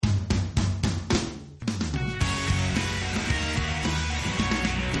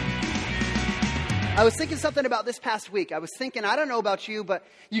I was thinking something about this past week. I was thinking, I don't know about you, but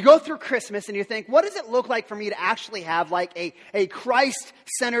you go through Christmas and you think, what does it look like for me to actually have like a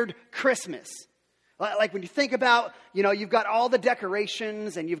Christ-centered Christmas? Like when you think about, you've got all the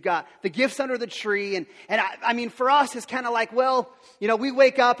decorations and you've got the gifts under the tree. And I mean, for us, it's kind of like, we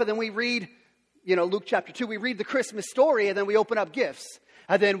wake up and then we read, Luke chapter 2, we read the Christmas story and then we open up gifts.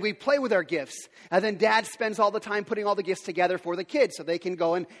 And then we play with our gifts. And then dad spends all the time putting all the gifts together for the kids so they can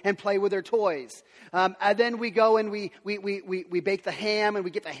go and play with their toys. And then we go and we bake the ham and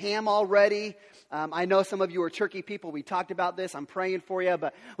we get the ham all ready. I know some of you are turkey people. We talked about this. I'm praying for you.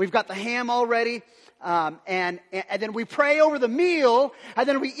 But we've got the ham all ready. And then we pray over the meal. And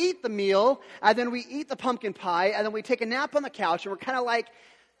then we eat the meal. And then we eat the pumpkin pie. And then we take a nap on the couch. And we're kind of like,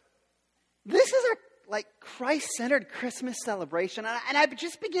 this is Christ-centered Christmas celebration. And I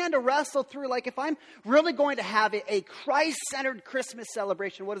just began to wrestle through, if I'm really going to have a Christ-centered Christmas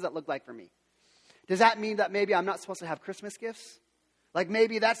celebration, what does that look like for me? Does that mean that maybe I'm not supposed to have Christmas gifts?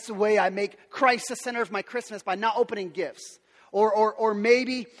 Maybe that's the way I make Christ the center of my Christmas, by not opening gifts. Or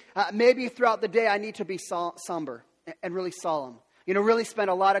maybe throughout the day I need to be somber and really solemn. Really spend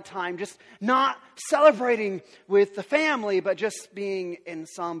a lot of time just not celebrating with the family, but just being in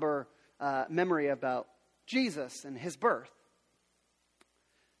somber memory about Jesus and his birth.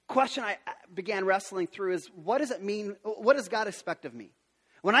 Question I began wrestling through is, what does it mean? What does God expect of me?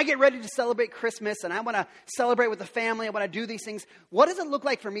 When I get ready to celebrate Christmas and I want to celebrate with the family, I want to do these things, what does it look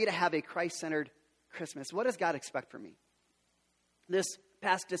like for me to have a Christ-centered Christmas? What does God expect from me? This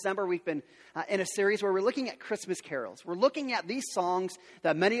past December, we've been in a series where we're looking at Christmas carols. We're looking at these songs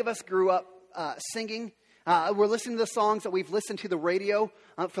that many of us grew up singing. We're listening to the songs that we've listened to the radio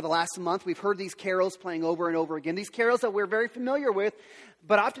for the last month. We've heard these carols playing over and over again. These carols that we're very familiar with,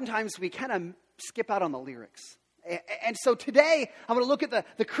 but oftentimes we kind of skip out on the lyrics. And so today, I'm going to look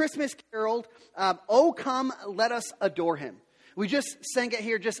at the Christmas carol, "Oh Come, Let Us Adore Him." We just sang it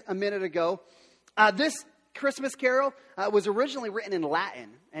here just a minute ago. This Christmas carol was originally written in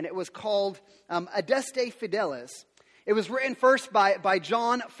Latin, and it was called Adeste Fideles. It was written first by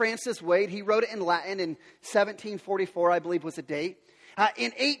John Francis Wade. He wrote it in Latin in 1744, I believe was the date.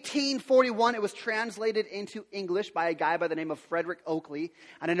 In 1841, it was translated into English by a guy by the name of Frederick Oakley.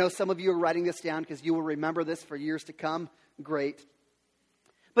 And I know some of you are writing this down because you will remember this for years to come. Great.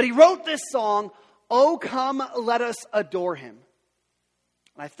 But he wrote this song, "Oh Come, Let Us Adore Him."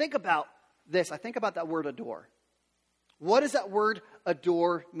 And I think about this. I think about that word adore. What does that word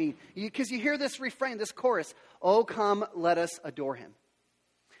adore mean? Because you hear this refrain, this chorus, "Oh come, let us adore him."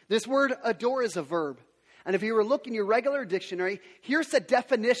 This word adore is a verb. And if you were looking in your regular dictionary, here's the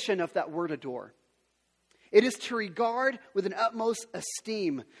definition of that word adore. It is to regard with an utmost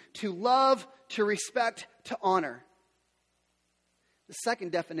esteem, to love, to respect, to honor. The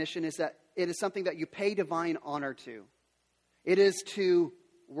second definition is that it is something that you pay divine honor to. It is to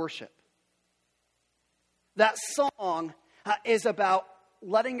worship. That song is about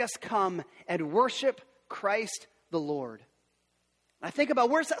letting us come and worship Christ the Lord. I think about,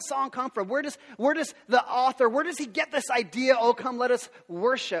 where's that song come from? Where does the author, where does he get this idea, "Oh come, let us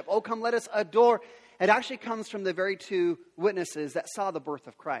worship, oh come, let us adore"? It actually comes from the very two witnesses that saw the birth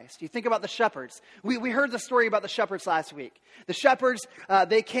of Christ. You think about the shepherds. We heard the story about the shepherds last week. The shepherds,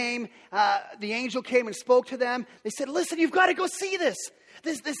 they came, the angel came and spoke to them. They said, "Listen, you've got to go see this.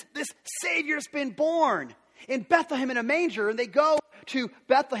 This Savior's been born in Bethlehem in a manger." And they go to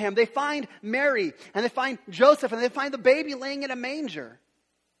Bethlehem. They find Mary and they find Joseph and they find the baby laying in a manger.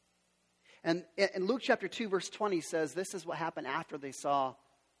 And in Luke chapter 2 verse 20 says this is what happened after they saw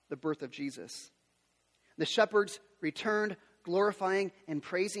the birth of Jesus. The shepherds returned glorifying and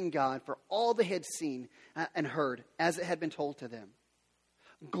praising God for all they had seen and heard as it had been told to them.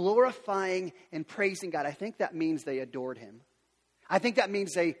 Glorifying and praising God. I think that means they adored him. I think that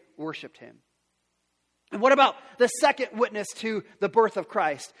means they worshiped him. And what about the second witness to the birth of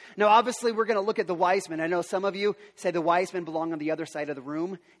Christ? Now, obviously, we're going to look at the wise men. I know some of you say the wise men belong on the other side of the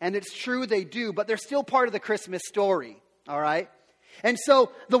room. And it's true, they do. But they're still part of the Christmas story. All right? And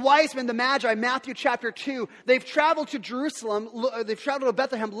so the wise men, the Magi, Matthew chapter 2, they've traveled to Jerusalem. They've traveled to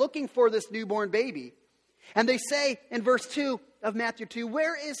Bethlehem looking for this newborn baby. And they say in verse 2 of Matthew 2,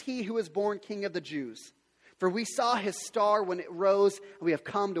 "Where is he who is born King of the Jews? For we saw his star when it rose, and we have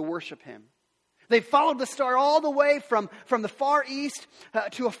come to worship him." They followed the star all the way from the far east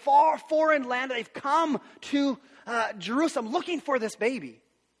to a far foreign land. They've come to Jerusalem looking for this baby.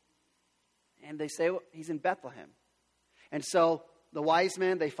 And they say, well, he's in Bethlehem. And so the wise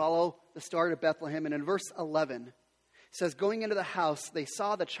men, they follow the star to Bethlehem. And in verse 11, it says, "Going into the house, they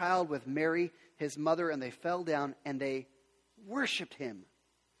saw the child with Mary, his mother, and they fell down and they worshiped him."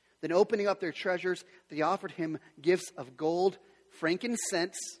 Then opening up their treasures, they offered him gifts of gold,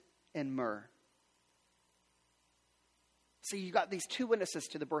 frankincense, and myrrh. See, you got these two witnesses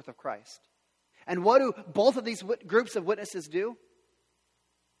to the birth of Christ. And what do both of these groups of witnesses do?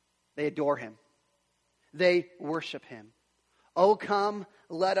 They adore him. They worship him. Oh, come,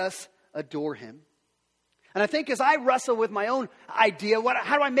 let us adore him. And I think as I wrestle with my own idea,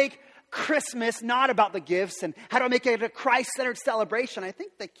 how do I make Christmas not about the gifts, and how do I make it a Christ-centered celebration? I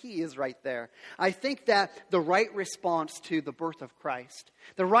think the key is right there. I think that the right response to the birth of Christ,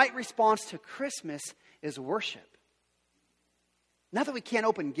 the right response to Christmas is worship. Not that we can't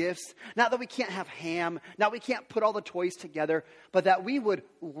open gifts, not that we can't have ham, not that we can't put all the toys together, but that we would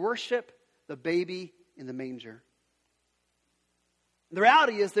worship the baby in the manger. The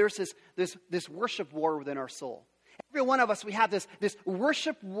reality is there's this worship war within our soul. Every one of us, we have this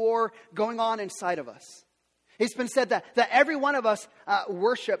worship war going on inside of us. It's been said that every one of us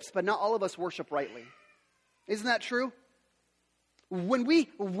worships, but not all of us worship rightly. Isn't that true? When we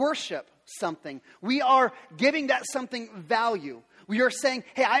worship something, we are giving that something value. We are saying,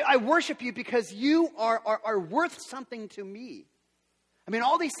 hey, I worship you because you are worth something to me. I mean,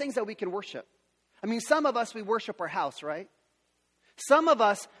 all these things that we can worship. I mean, some of us, we worship our house, right? Some of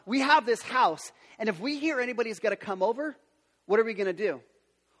us, we have this house, and if we hear anybody's going to come over, what are we going to do?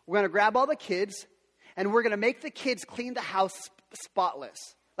 We're going to grab all the kids, and we're going to make the kids clean the house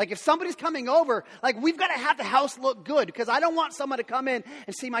spotless. Like if somebody's coming over, like we've got to have the house look good, because I don't want someone to come in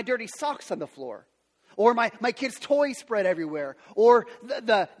and see my dirty socks on the floor. Or my kids' toys spread everywhere. Or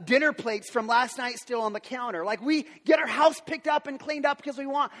the dinner plates from last night still on the counter. Like we get our house picked up and cleaned up because we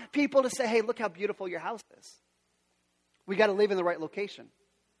want people to say, hey, look how beautiful your house is. We got to live in the right location.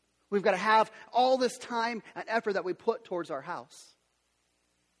 We've got to have all this time and effort that we put towards our house.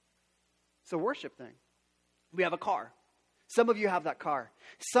 It's a worship thing. We have a car. Some of you have that car.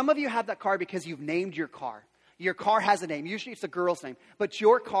 Some of you have that car because you've named your car. Your car has a name. Usually it's a girl's name. But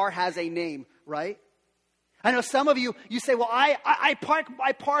your car has a name, right? I know some of you say, well, I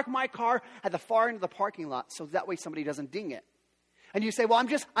park my car at the far end of the parking lot so that way somebody doesn't ding it. And you say, well,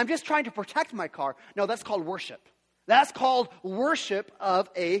 I'm just trying to protect my car. No, that's called worship. That's called worship of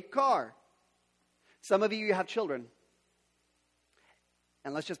a car. Some of you have children.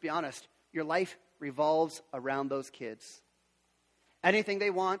 And let's just be honest, your life revolves around those kids. Anything they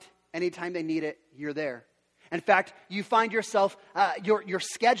want, anytime they need it, you're there. In fact, you find yourself, your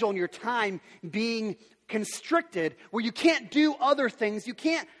schedule and your time being constricted where you can't do other things. You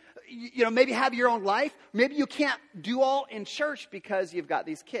can't, maybe have your own life. Maybe you can't do all in church because you've got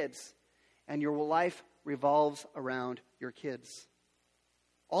these kids. And your life revolves around your kids.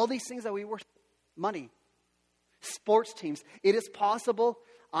 All these things that we worship, money, sports teams. It is possible,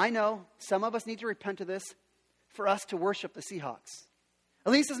 I know, some of us need to repent of this, for us to worship the Seahawks.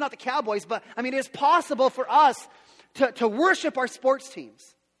 At least it's not the Cowboys, but it is possible for us to worship our sports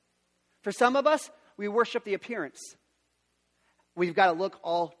teams. For some of us, we worship the appearance. We've got to look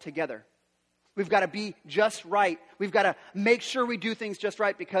all together. We've got to be just right. We've got to make sure we do things just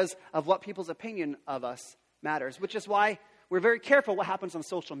right because of what people's opinion of us matters, which is why we're very careful what happens on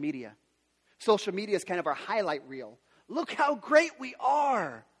social media. Social media is kind of our highlight reel. Look how great we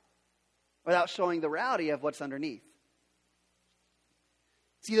are, without showing the reality of what's underneath.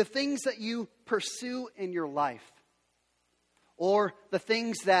 See, the things that you pursue in your life, or the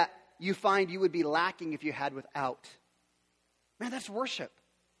things that you find you would be lacking if you had without, man, that's worship.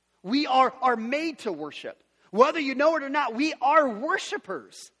 We are made to worship. Whether you know it or not, we are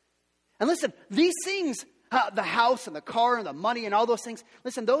worshipers. And listen, these things, the house and the car and the money and all those things,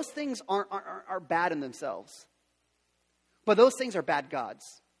 listen, those things are bad in themselves. But those things are bad gods.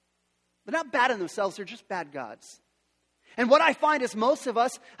 They're not bad in themselves, they're just bad gods. And what I find is most of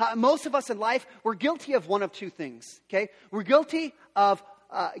us in life, we're guilty of one of two things, okay? We're guilty of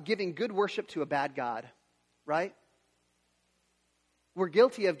giving good worship to a bad God, right? We're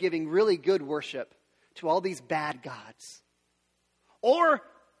guilty of giving really good worship to all these bad gods. Or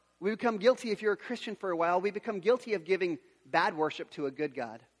we become guilty, if you're a Christian for a while, we become guilty of giving bad worship to a good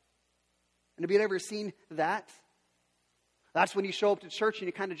God. And have you ever seen that? That's when you show up to church and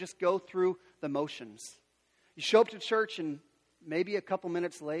you kind of just go through the motions. You show up to church and maybe a couple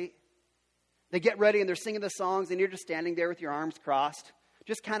minutes late, they get ready and they're singing the songs and you're just standing there with your arms crossed,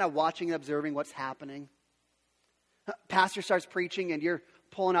 just kind of watching and observing what's happening. Pastor starts preaching and you're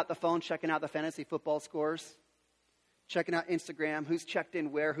pulling out the phone, checking out the fantasy football scores, checking out Instagram, who's checked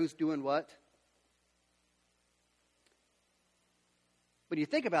in where, who's doing what. When you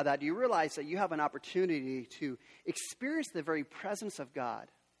think about that, do you realize that you have an opportunity to experience the very presence of God?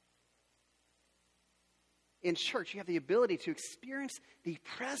 in church, you have the ability to experience the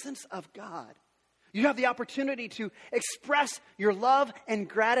presence of God. You have the opportunity to express your love and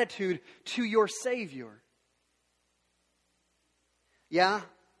gratitude to your Savior. Yeah,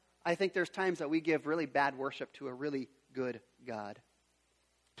 I think there's times that we give really bad worship to a really good God.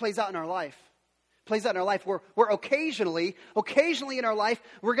 It plays out in our life. Plays out in our life where occasionally in our life,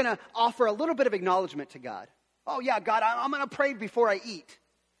 we're going to offer a little bit of acknowledgement to God. Oh yeah, God, I'm going to pray before I eat.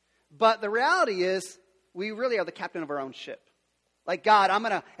 But the reality is, we really are the captain of our own ship. Like, God, I'm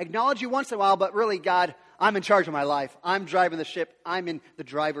going to acknowledge you once in a while, but really, God, I'm in charge of my life. I'm driving the ship. I'm in the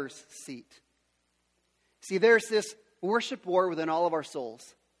driver's seat. See, there's this worship war within all of our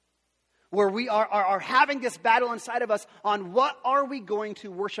souls, where we are having this battle inside of us on what are we going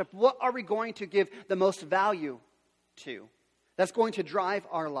to worship? What are we going to give the most value to? That's going to drive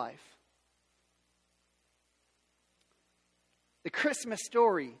our life. The Christmas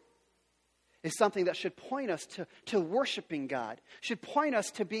story is something that should point us to worshiping God, should point us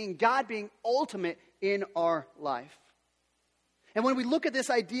to God being ultimate in our life. And when we look at this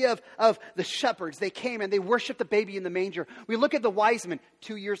idea of the shepherds, they came and they worshiped the baby in the manger. We look at the wise men,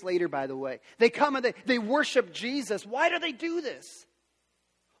 2 years later, by the way. They come and they worship Jesus. Why do they do this?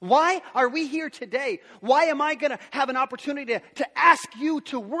 Why are we here today? Why am I going to have an opportunity to ask you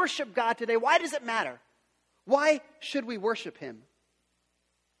to worship God today? Why does it matter? Why should we worship Him?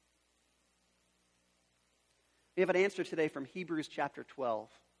 We have an answer today from Hebrews chapter 12.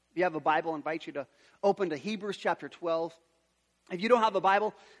 If you have a Bible, I invite you to open to Hebrews chapter 12. If you don't have a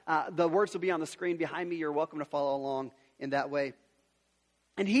Bible, the words will be on the screen behind me. You're welcome to follow along in that way.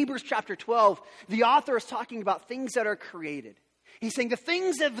 In Hebrews chapter 12, the author is talking about things that are created. He's saying the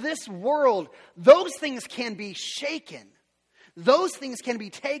things of this world, those things can be shaken. Those things can be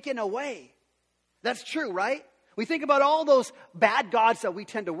taken away. That's true, right? We think about all those bad gods that we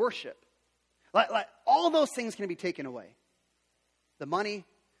tend to worship. Like all those things can be taken away. The money,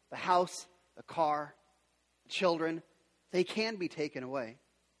 the house, the car, the children, they can be taken away.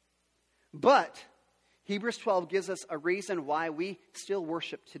 But Hebrews 12 gives us a reason why we still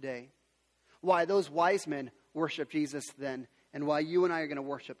worship today. Why those wise men worshiped Jesus then, and why you and I are going to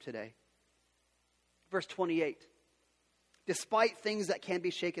worship today. Verse 28. Despite things that can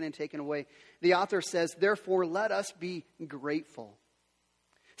be shaken and taken away, the author says, therefore let us be grateful.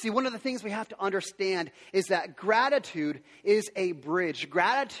 See, one of the things we have to understand is that gratitude is a bridge.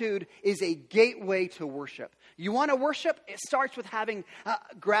 Gratitude is a gateway to worship. You want to worship? It starts with having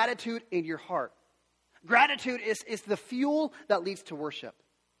gratitude in your heart. Gratitude is the fuel that leads to worship.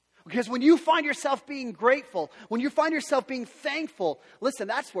 Because when you find yourself being grateful, when you find yourself being thankful, listen,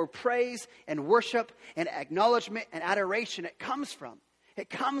 that's where praise and worship and acknowledgement and adoration, it comes from. It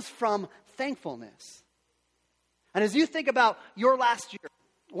comes from thankfulness. And as you think about your last year,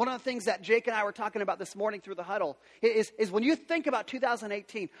 one of the things that Jake and I were talking about this morning through the huddle is when you think about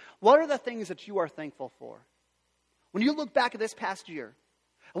 2018, what are the things that you are thankful for? When you look back at this past year,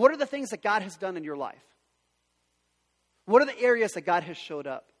 what are the things that God has done in your life? What are the areas that God has showed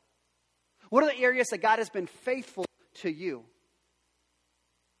up? What are the areas that God has been faithful to you?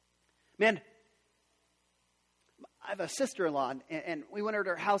 Man, I have a sister-in-law, and we went over to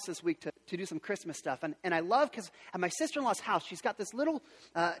her house this week to do some Christmas stuff. And I love, because at my sister-in-law's house, she's got this little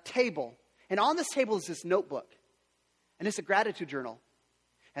table. And on this table is this notebook. And it's a gratitude journal.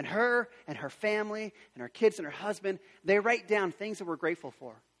 And her family and her kids and her husband, they write down things that we're grateful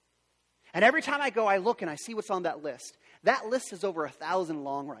for. And every time I go, I look and I see what's on that list. That list is over 1,000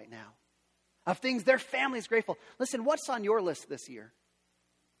 long right now of things their family is grateful. Listen, what's on your list this year?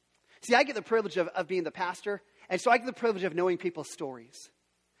 See, I get the privilege of being the pastor, and so I get the privilege of knowing people's stories.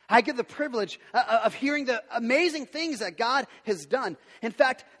 I get the privilege of hearing the amazing things that God has done. In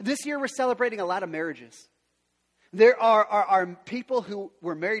fact, this year we're celebrating a lot of marriages. There are people who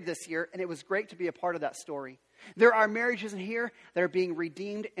were married this year, and it was great to be a part of that story. There are marriages in here that are being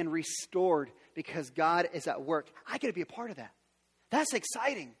redeemed and restored because God is at work. I get to be a part of that. That's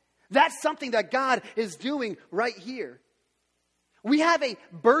exciting. That's something that God is doing right here. We have a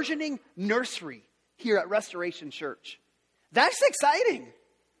burgeoning nursery here at Restoration Church. That's exciting.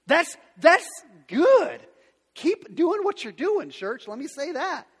 That's good. Keep doing what you're doing, church. Let me say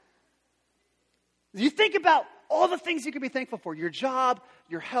that. You think about all the things you can be thankful for. Your job,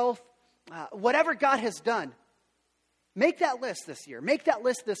 your health, whatever God has done. Make that list this year. Make that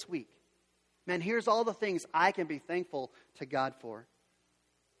list this week. Man, here's all the things I can be thankful to God for.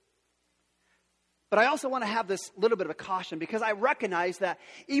 But I also want to have this little bit of a caution, because I recognize that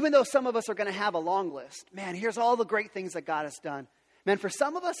even though some of us are going to have a long list, man, here's all the great things that God has done. Man, for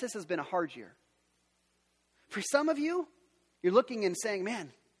some of us, this has been a hard year. For some of you, you're looking and saying,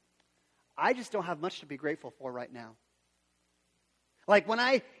 man, I just don't have much to be grateful for right now. Like when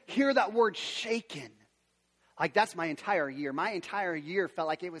I hear that word shaken, like that's my entire year. My entire year felt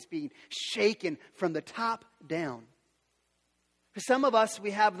like it was being shaken from the top down. For some of us,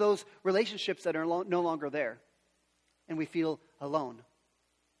 we have those relationships that are no longer there, and we feel alone.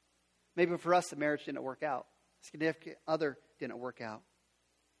 Maybe for us, the marriage didn't work out. Significant other didn't work out.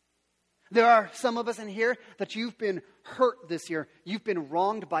 There are some of us in here that you've been hurt this year. You've been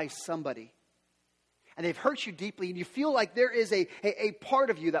wronged by somebody. And they've hurt you deeply, and you feel like there is a part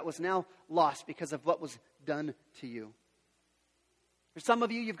of you that was now lost because of what was done to you. For some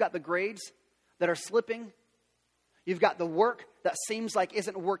of you, you've got the grades that are slipping. You've got the work that seems like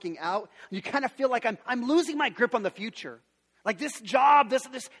isn't working out. You kind of feel like I'm losing my grip on the future. Like this job,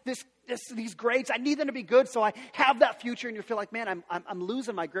 these grades, I need them to be good so I have that future. And you feel like, man, I'm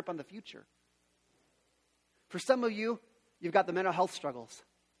losing my grip on the future. For some of you, you've got the mental health struggles.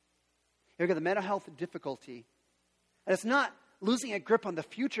 You've got the mental health difficulty. And it's not losing a grip on the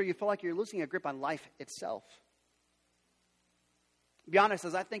future. You feel like you're losing a grip on life itself. To be honest,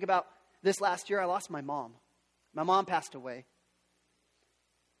 as I think about this last year, I lost my mom. My mom passed away.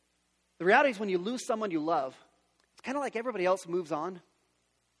 The reality is when you lose someone you love, it's kind of like everybody else moves on,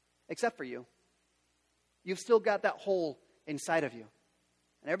 except for you. You've still got that hole inside of you.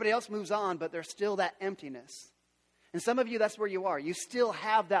 And everybody else moves on, but there's still that emptiness. And some of you, that's where you are. You still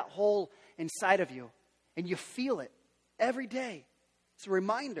have that hole inside of you. And you feel it every day. It's a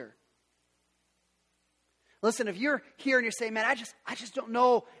reminder. Listen, if you're here and you're saying, man, I just don't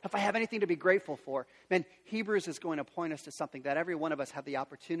know if I have anything to be grateful for. Man, Hebrews is going to point us to something that every one of us have the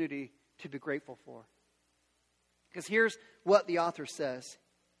opportunity to be grateful for. Because here's what the author says.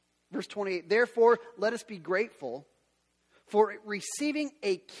 Verse 28, therefore, let us be grateful for receiving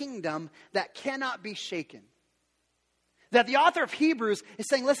a kingdom that cannot be shaken. That the author of Hebrews is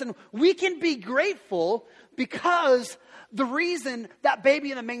saying, listen, we can be grateful because the reason that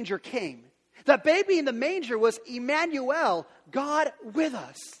baby in the manger came. That baby in the manger was Emmanuel, God with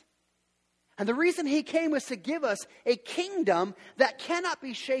us. And the reason he came was to give us a kingdom that cannot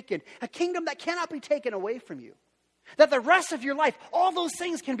be shaken. A kingdom that cannot be taken away from you. That the rest of your life, all those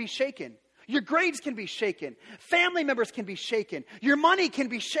things can be shaken. Your grades can be shaken. Family members can be shaken. Your money can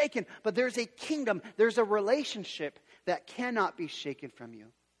be shaken. But there's a kingdom, there's a relationship that cannot be shaken from you.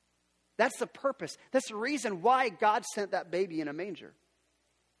 That's the purpose. That's the reason why God sent that baby in a manger.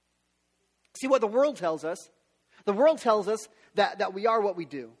 See what the world tells us. The world tells us that we are what we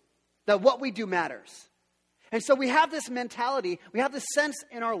do. That what we do matters. And so we have this mentality, we have this sense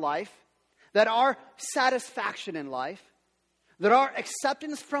in our life that our satisfaction in life, that our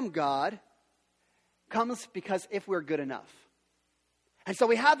acceptance from God comes because if we're good enough. And so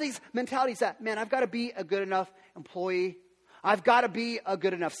we have these mentalities that, man, I've got to be a good enough employee. I've got to be a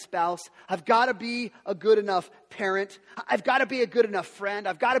good enough spouse. I've got to be a good enough parent. I've got to be a good enough friend.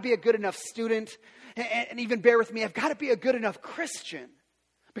 I've got to be a good enough student. And even bear with me, I've got to be a good enough Christian.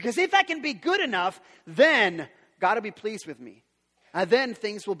 Because if I can be good enough, then God will be pleased with me. And then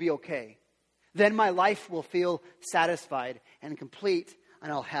things will be okay. Then my life will feel satisfied and complete,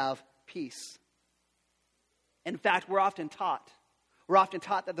 and I'll have peace. In fact, we're often taught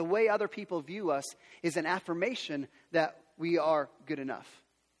that the way other people view us is an affirmation that we are good enough.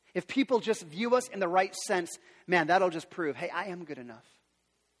 If people just view us in the right sense, man, that'll just prove, hey, I am good enough.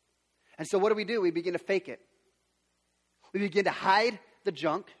 And so what do? We begin to fake it. We begin to hide the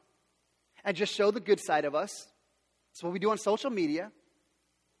junk and just show the good side of us. That's what we do on social media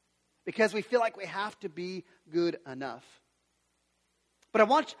because we feel like we have to be good enough. But I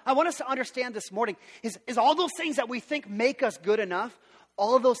want us to understand this morning is all those things that we think make us good enough,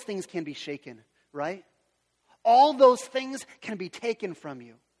 all of those things can be shaken, right? All those things can be taken from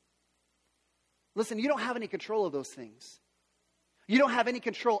you. Listen, you don't have any control of those things. You don't have any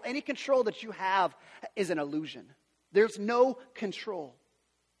control. Any control that you have is an illusion. There's no control.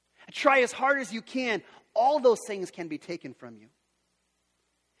 Try as hard as you can. All those things can be taken from you.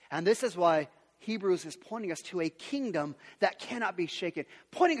 And this is why Hebrews is pointing us to a kingdom that cannot be shaken,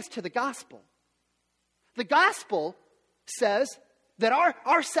 pointing us to the gospel. The gospel says that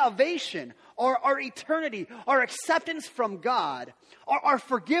our salvation, our eternity, our acceptance from God, our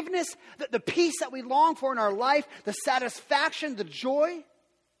forgiveness, the peace that we long for in our life, the satisfaction, the joy,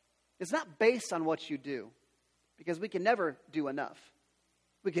 is not based on what you do, because we can never do enough.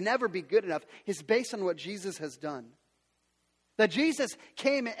 We can never be good enough. It's based on what Jesus has done. That Jesus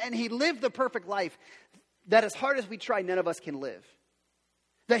came and he lived the perfect life that as hard as we try, none of us can live.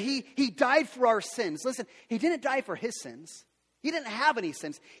 That he died for our sins. Listen, he didn't die for his sins. He didn't have any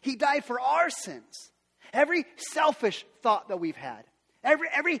sins. He died for our sins. Every selfish thought that we've had.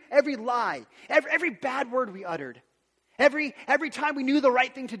 Every lie, every bad word we uttered, every time we knew the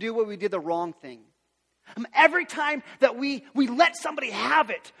right thing to do when we did the wrong thing. Every time that we let somebody have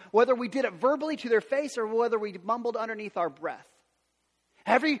it, whether we did it verbally to their face or whether we mumbled underneath our breath.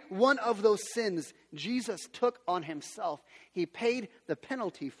 Every one of those sins Jesus took on himself. He paid the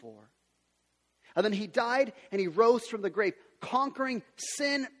penalty for. And then he died and he rose from the grave, conquering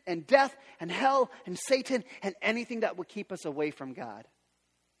sin and death and hell and Satan and anything that would keep us away from God.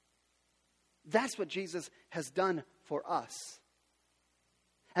 That's what Jesus has done for us.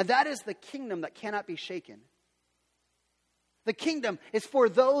 And that is the kingdom that cannot be shaken. The kingdom is for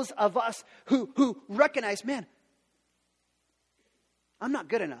those of us who recognize, man, I'm not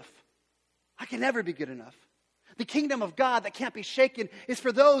good enough. I can never be good enough. The kingdom of God that can't be shaken is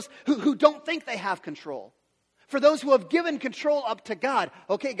for those who don't think they have control. For those who have given control up to God.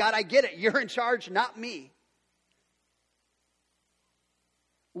 Okay, God, I get it. You're in charge, not me.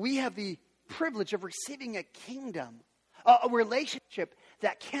 We have the privilege of receiving a kingdom, a relationship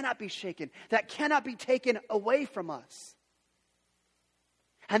that cannot be shaken, that cannot be taken away from us.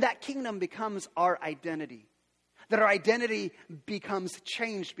 And that kingdom becomes our identity. That our identity becomes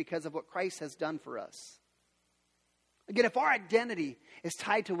changed because of what Christ has done for us. Again, if our identity is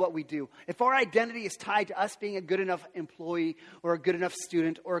tied to what we do, if our identity is tied to us being a good enough employee or a good enough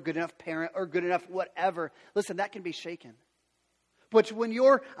student or a good enough parent or good enough whatever, listen, that can be shaken. But when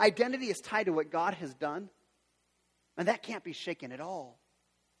your identity is tied to what God has done, and that can't be shaken at all.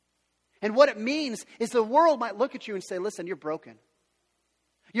 And what it means is the world might look at you and say, listen, you're broken.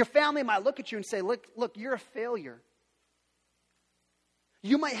 Your family might look at you and say, look, you're a failure.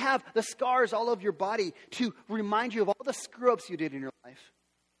 You might have the scars all over your body to remind you of all the screw-ups you did in your life.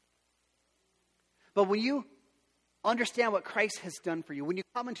 But when you understand what Christ has done for you, when you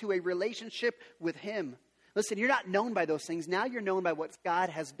come into a relationship with Him, listen, you're not known by those things. Now you're known by what God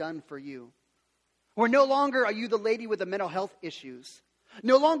has done for you. Where no longer are you the lady with the mental health issues.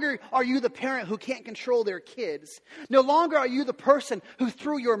 No longer are you the parent who can't control their kids. No longer are you the person who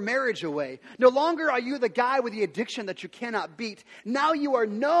threw your marriage away. No longer are you the guy with the addiction that you cannot beat. Now you are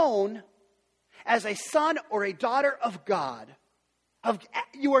known as a son or a daughter of God.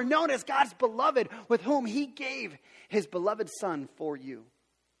 You are known as God's beloved, with whom He gave His beloved Son for you.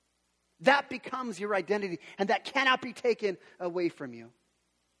 That becomes your identity, and that cannot be taken away from you.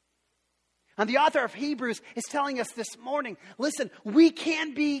 And the author of Hebrews is telling us this morning, listen, we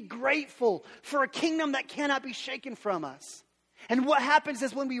can be grateful for a kingdom that cannot be shaken from us. And what happens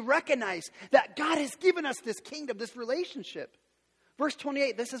is when we recognize that God has given us this kingdom, this relationship. Verse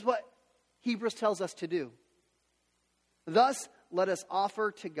 28, this is what Hebrews tells us to do. Thus, let us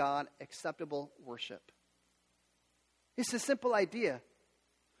offer to God acceptable worship. It's a simple idea.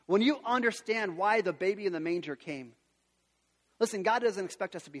 When you understand why the baby in the manger came, listen, God doesn't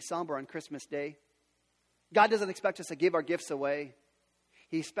expect us to be somber on Christmas Day. God doesn't expect us to give our gifts away.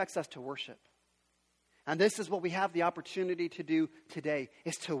 He expects us to worship. And this is what we have the opportunity to do today,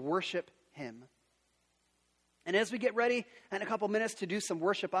 is to worship Him. And as we get ready in a couple minutes to do some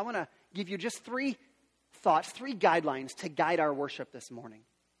worship, I want to give you just 3 thoughts, 3 guidelines to guide our worship this morning.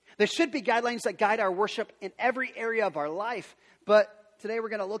 There should be guidelines that guide our worship in every area of our life, but today we're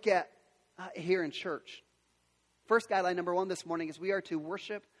going to look at here in church. First guideline, number 1 this morning, is we are to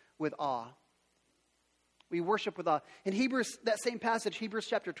worship with awe. We worship with awe. In Hebrews, that same passage, Hebrews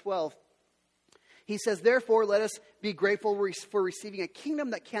chapter 12, he says, therefore, let us be grateful for receiving a kingdom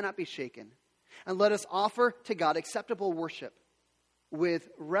that cannot be shaken. And let us offer to God acceptable worship with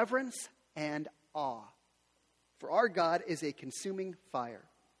reverence and awe. For our God is a consuming fire.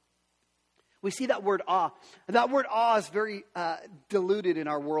 We see that word awe. And that word awe is very diluted in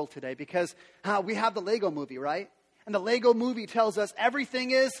our world today because we have the Lego movie, right? And the Lego movie tells us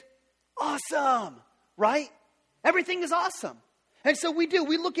everything is awesome, right? Everything is awesome. And so we do.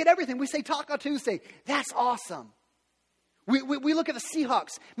 We look at everything. We say Taco Tuesday. That's awesome. We look at the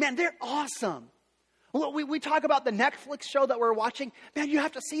Seahawks. Man, they're awesome. We talk about the Netflix show that we're watching. Man, you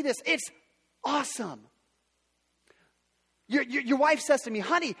have to see this. It's awesome. Your wife says to me,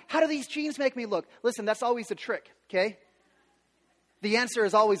 honey, how do these jeans make me look? Listen, that's always the trick, okay? The answer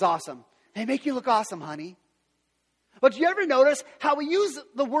is always awesome. They make you look awesome, honey. But do you ever notice how we use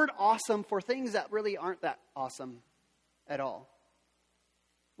the word awesome for things that really aren't that awesome at all?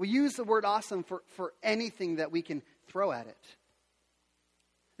 We use the word awesome for anything that we can throw at it.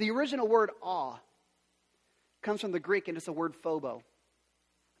 The original word awe comes from the Greek, and it's the word phobo.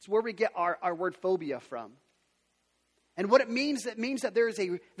 It's where we get our word phobia from. And what it means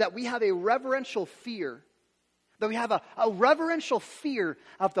that we have a reverential fear, that we have a reverential fear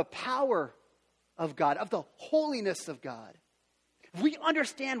of the power of God, of the holiness of God. if we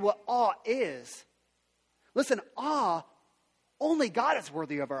understand what awe is, listen, awe, only God is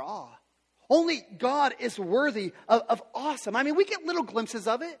worthy of our awe. Only God is worthy of awesome. I mean, we get little glimpses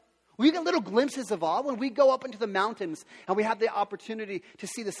of it. We get little glimpses of awe when we go up into the mountains and we have the opportunity to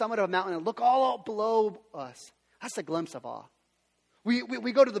see the summit of a mountain and look all out below us. That's a glimpse of awe. We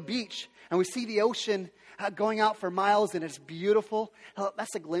go to the beach and we see the ocean going out for miles and it's beautiful.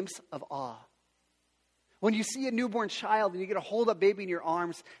 That's a glimpse of awe. When you see a newborn child and you get to hold a baby in your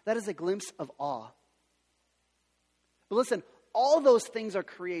arms, that is a glimpse of awe. But listen, all those things are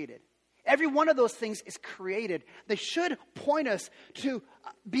created. Every one of those things is created. They should point us to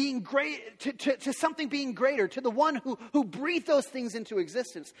being great, to something being greater, to the one who breathed those things into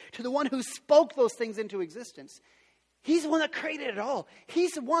existence, to the one who spoke those things into existence. He's the one that created it all.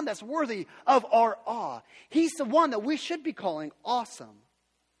 He's the one that's worthy of our awe. He's the one that we should be calling awesome.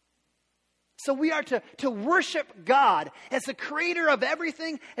 So we are to worship God as the creator of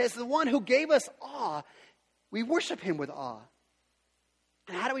everything, as the one who gave us awe. We worship him with awe.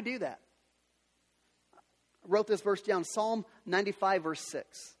 And how do we do that? I wrote this verse down, Psalm 95, verse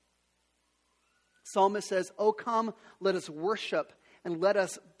 6. Psalmist says, "O come, let us worship and let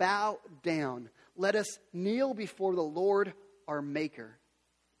us bow down. Let us kneel before the Lord our Maker."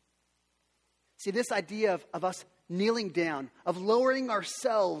 See, this idea of us kneeling down, of lowering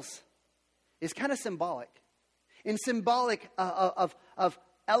ourselves, is kind of symbolic. And symbolic of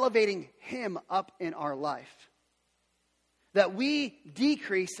elevating him up in our life. That we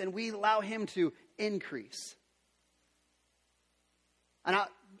decrease and we allow him to increase. And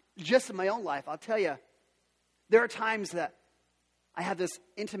just in my own life, I'll tell you, there are times that I have this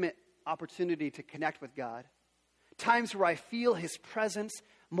intimate opportunity to connect with God. Times where I feel his presence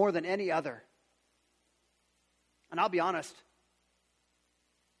more than any other. And I'll be honest,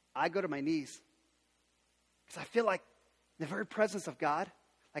 I go to my knees. Because I feel like the very presence of God,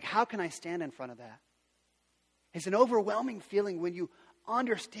 like how can I stand in front of that? It's an overwhelming feeling when you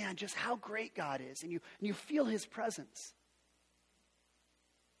understand just how great God is and you feel his presence.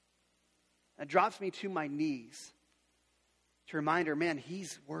 It drops me to my knees to remind her, man,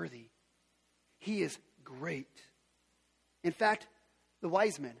 he's worthy. He is great. In fact, the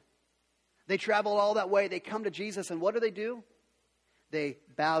wise men, they travel all that way. They come to Jesus, and what do? They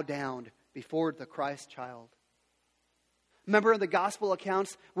bow down before the Christ child. Remember in the gospel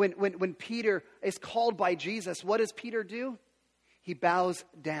accounts, when Peter is called by Jesus, what does Peter do? He bows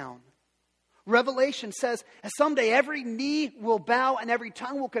down. Revelation says that someday every knee will bow and every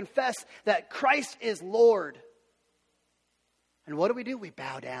tongue will confess that Christ is Lord. And what do? We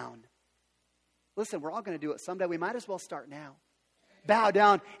bow down. Listen, we're all going to do it someday. We might as well start now. Bow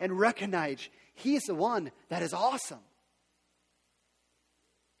down and recognize he's the one that is awesome.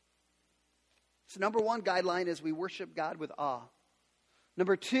 So number one guideline is we worship God with awe.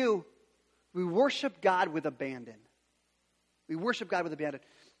 Number two, we worship God with abandon. We worship God with abandon.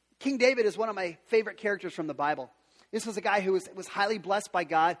 King David is one of my favorite characters from the Bible. This was a guy who was highly blessed by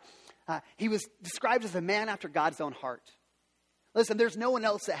God. He was described as a man after God's own heart. Listen, there's no one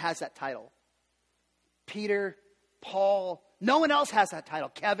else that has that title. Peter, Paul, no one else has that title.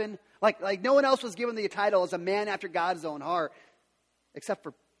 Kevin, like no one else was given the title as a man after God's own heart, except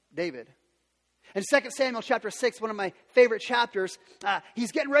for David. In 2 Samuel chapter 6, one of my favorite chapters,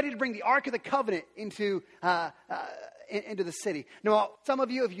 he's getting ready to bring the Ark of the Covenant into the city. Now, some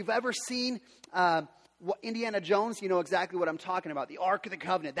of you, if you've ever seen Indiana Jones, you know exactly what I'm talking about. The Ark of the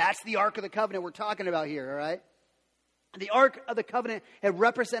Covenant. That's the Ark of the Covenant we're talking about here, all right? The Ark of the Covenant had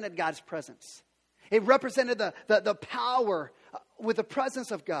represented God's presence. It represented the power with the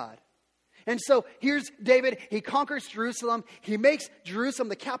presence of God. And so here's David. He conquers Jerusalem. He makes Jerusalem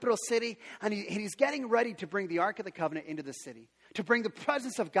the capital city. And he's getting ready to bring the Ark of the Covenant into the city. To bring the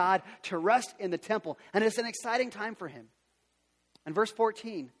presence of God to rest in the temple. And it's an exciting time for him. And verse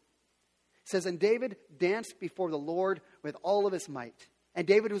 14 says, "And David danced before the Lord with all of his might. And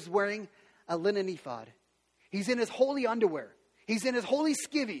David was wearing a linen ephod." He's in his holy underwear. He's in his holy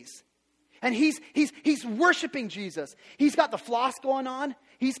skivvies. And he's worshiping Jesus. He's got the floss going on.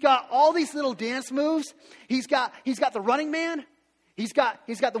 He's got all these little dance moves. He's got the running man. He's got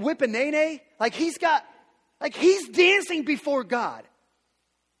the whip and nay. He's dancing before God.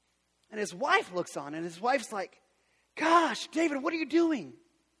 And his wife looks on, and his wife's like, "Gosh, David, what are you doing?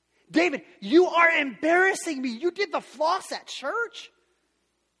 David, you are embarrassing me. You did the floss at church.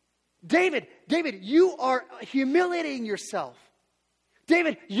 David, you are humiliating yourself.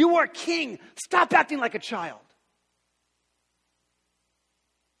 David, you are king. Stop acting like a child."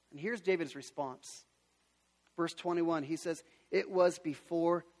 And here's David's response. Verse 21, he says, "It was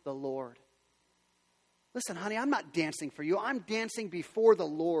before the Lord." Listen, honey, I'm not dancing for you. I'm dancing before the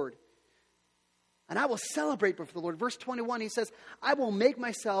Lord. And I will celebrate before the Lord. Verse 21, he says, I will make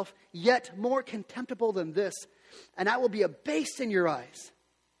myself yet more contemptible than this, and I will be abased in your eyes.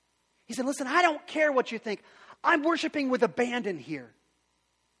 He said, listen, I don't care what you think. I'm worshiping with abandon here.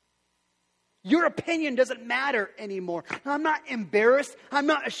 Your opinion doesn't matter anymore. I'm not embarrassed. I'm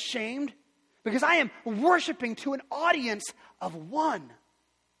not ashamed, because I am worshiping to an audience of one.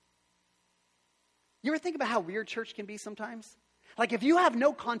 You ever think about how weird church can be sometimes? Like if you have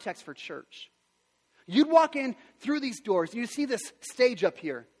no context for church, you'd walk in through these doors and you see this stage up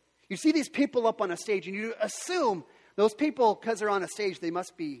here. You see these people up on a stage and you assume those people, because they're on a stage, they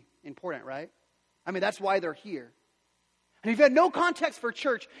must be important, right? I mean, that's why they're here. And if you had no context for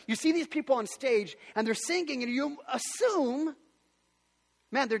church, you see these people on stage and they're singing and you assume,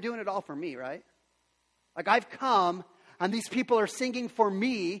 man, they're doing it all for me, right? Like I've come and these people are singing for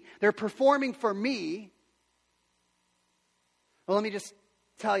me. They're performing for me. Well, let me just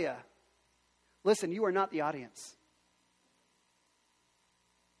tell you. Listen, you are not the audience.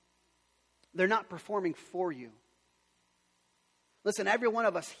 They're not performing for you. Listen, every one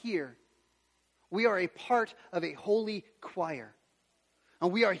of us here, we are a part of a holy choir.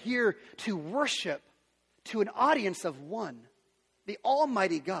 And we are here to worship to an audience of one, the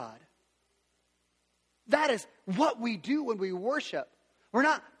Almighty God. That is what we do when we worship. We're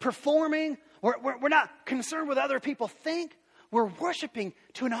not performing. We're not concerned with what other people think. We're worshiping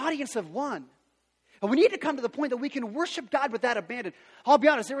to an audience of one. And we need to come to the point that we can worship God with that abandon. I'll be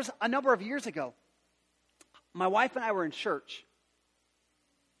honest, there was a number of years ago, my wife and I were in church.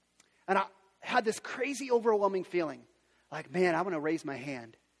 And I had this crazy, overwhelming feeling. Like, man, I want to raise my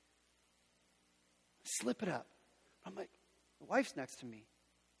hand. Slip it up. I'm like, my wife's next to me.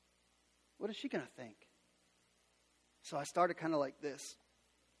 What is she going to think? So I started kind of like this.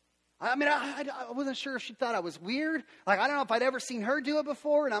 I mean, I wasn't sure if she thought I was weird. Like, I don't know if I'd ever seen her do it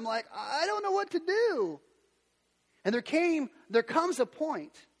before. And I'm like, I don't know what to do. And there comes a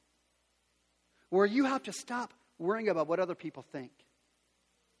point where you have to stop worrying about what other people think.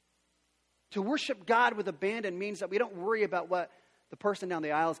 To worship God with abandon means that we don't worry about what the person down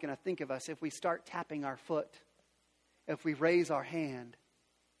the aisle is going to think of us if we start tapping our foot, if we raise our hand,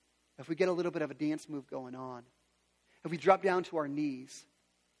 if we get a little bit of a dance move going on, if we drop down to our knees.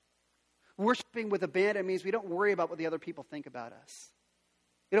 Worshiping with abandon means we don't worry about what the other people think about us.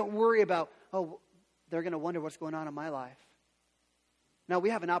 We don't worry about, oh, they're going to wonder what's going on in my life. Now we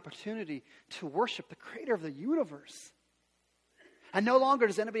have an opportunity to worship the creator of the universe. And no longer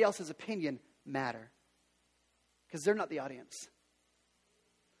does anybody else's opinion matter. Because they're not the audience.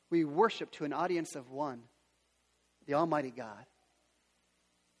 We worship to an audience of one, the Almighty God.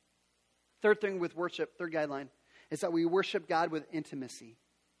 Third thing with worship, third guideline, is that we worship God with intimacy.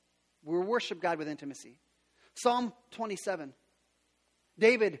 We worship God with intimacy. Psalm 27.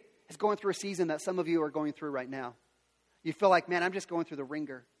 David is going through a season that some of you are going through right now. You feel like, man, I'm just going through the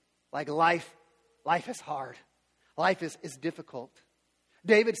ringer. Like life is hard. Life is difficult.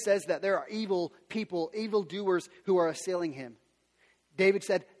 David says that there are evil people, evil doers who are assailing him. David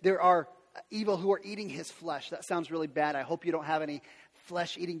said there are evil who are eating his flesh. That sounds really bad. I hope you don't have any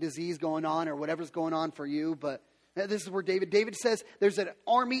flesh-eating disease going on or whatever's going on for you, but this is where David says, there's an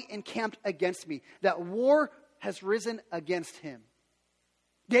army encamped against me. That war has risen against him.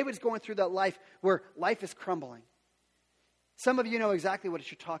 David's going through that life where life is crumbling. Some of you know exactly what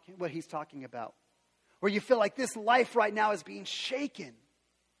he's talking about. Where you feel like this life right now is being shaken.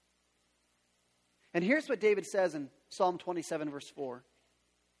 And here's what David says in Psalm 27, verse 4.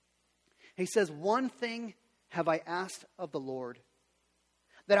 He says, one thing have I asked of the Lord,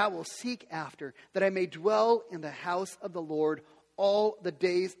 that I will seek after, that I may dwell in the house of the Lord all the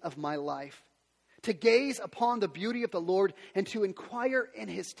days of my life, to gaze upon the beauty of the Lord and to inquire in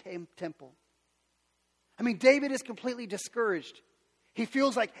his temple. I mean, David is completely discouraged. He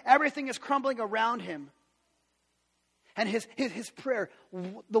feels like everything is crumbling around him. And his prayer,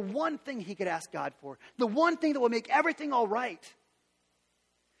 the one thing he could ask God for, the one thing that will make everything all right,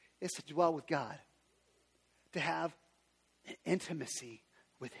 is to dwell with God, to have an intimacy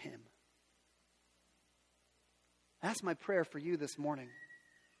with him. That's my prayer for you this morning,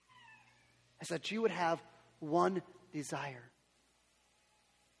 is that you would have one desire.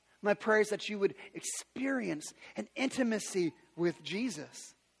 My prayer is that you would experience an intimacy with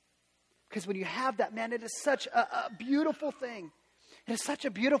Jesus. Because when you have that, man, it is such a beautiful thing. It is such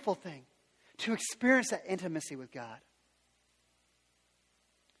a beautiful thing to experience that intimacy with God.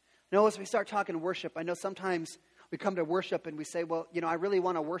 Now, as we start talking worship, I know sometimes we come to worship and we say, well, I really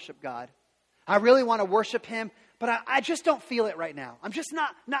want to worship God. I really want to worship him, but I just don't feel it right now. I'm just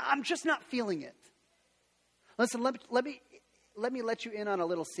not feeling it. Listen, let me let you in on a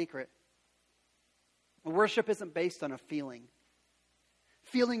little secret. Worship isn't based on a feeling.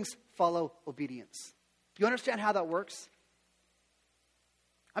 Feelings follow obedience. Do you understand how that works?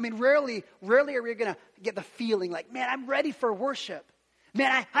 I mean, rarely are we going to get the feeling like, man, I'm ready for worship.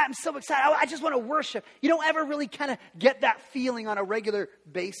 Man, I'm so excited. I just want to worship. You don't ever really kind of get that feeling on a regular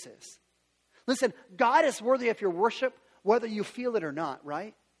basis. Listen, God is worthy of your worship, whether you feel it or not,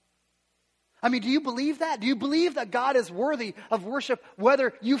 right? I mean, do you believe that? Do you believe that God is worthy of worship,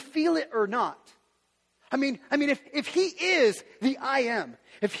 whether you feel it or not? I mean, if He is the I am,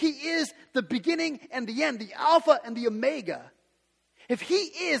 if He is the beginning and the end, the Alpha and the Omega, if He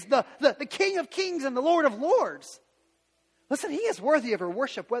is the King of Kings and the Lord of Lords, listen, He is worthy of our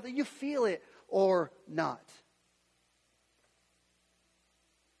worship, whether you feel it or not.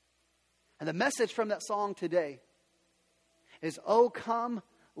 And the message from that song today is, oh, come,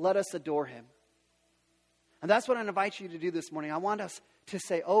 let us adore Him. And that's what I invite you to do this morning. I want us to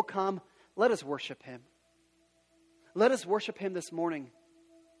say, oh, come, let us worship Him. Let us worship Him this morning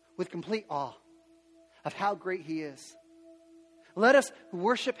with complete awe of how great He is. Let us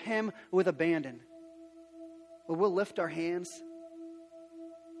worship Him with abandon. Where we'll lift our hands,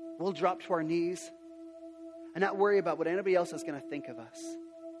 we'll drop to our knees, and not worry about what anybody else is going to think of us.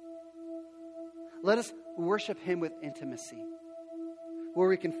 Let us worship Him with intimacy, where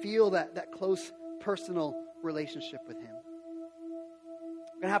we can feel that close personal relationship with Him.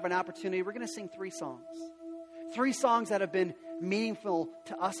 We're going to have an opportunity. We're going to sing 3 songs. 3 songs that have been meaningful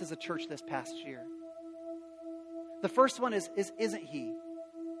to us as a church this past year. The first one is Isn't He?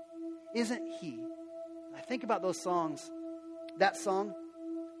 Isn't He? I think about those songs. That song,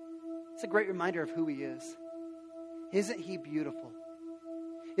 it's a great reminder of who He is. Isn't He beautiful?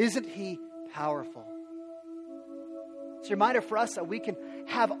 Isn't He powerful? It's a reminder for us that we can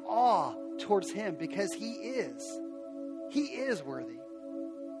have awe towards Him because He is worthy.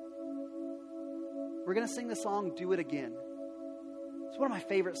 We're going to sing the song, Do It Again. It's one of my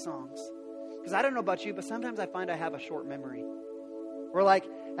favorite songs. Because I don't know about you, but sometimes I find I have a short memory. We're like,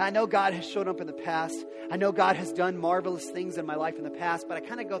 I know God has shown up in the past. I know God has done marvelous things in my life in the past, but I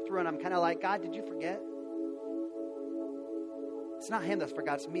kind of go through and I'm kind of like, God, did you forget? It's not Him that's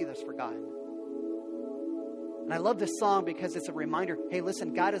forgot, it's me that's forgotten. And I love this song because it's a reminder, hey,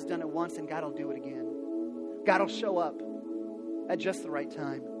 listen, God has done it once and God will do it again. God will show up at just the right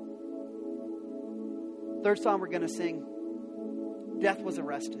time. Third song we're going to sing, Death Was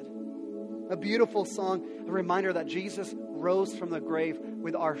Arrested. A beautiful song, a reminder that Jesus rose from the grave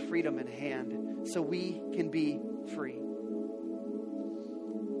with our freedom in hand so we can be free.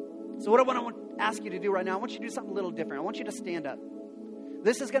 So what I want to ask you to do right now, I want you to do something a little different. I want you to stand up.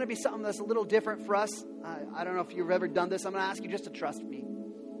 This is going to be something that's a little different for us. I don't know if you've ever done this. I'm going to ask you just to trust me.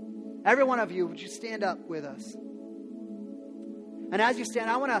 Every one of you, would you stand up with us? And as you stand,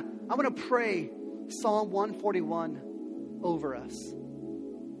 I want to pray Psalm 141 over us.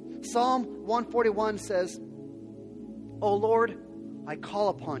 Psalm 141 says, O Lord, I call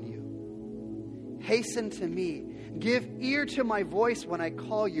upon you. Hasten to me. Give ear to my voice when I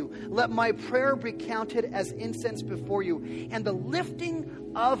call you. Let my prayer be counted as incense before you, and the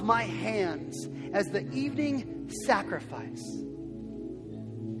lifting of my hands as the evening sacrifice.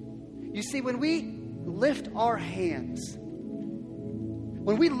 You see, when we lift our hands,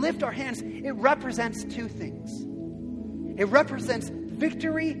 it represents 2 things. It represents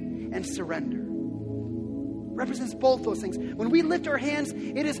victory and surrender. It represents both those things. When we lift our hands,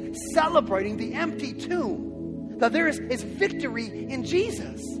 it is celebrating the empty tomb. That there is victory in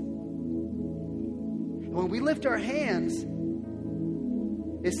Jesus. And when we lift our hands,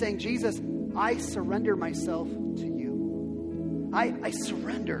 it's saying, Jesus, I surrender myself to you. I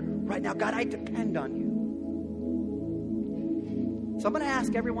surrender right now. God, I depend on you. So I'm going to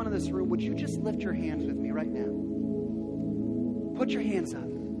ask everyone in this room, would you just lift your hands with me right now? Put your hands up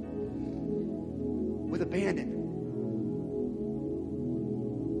with abandon.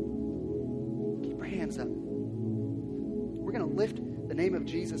 Keep your hands up. We're going to lift the name of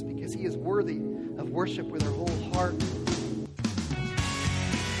Jesus because He is worthy of worship with our whole heart,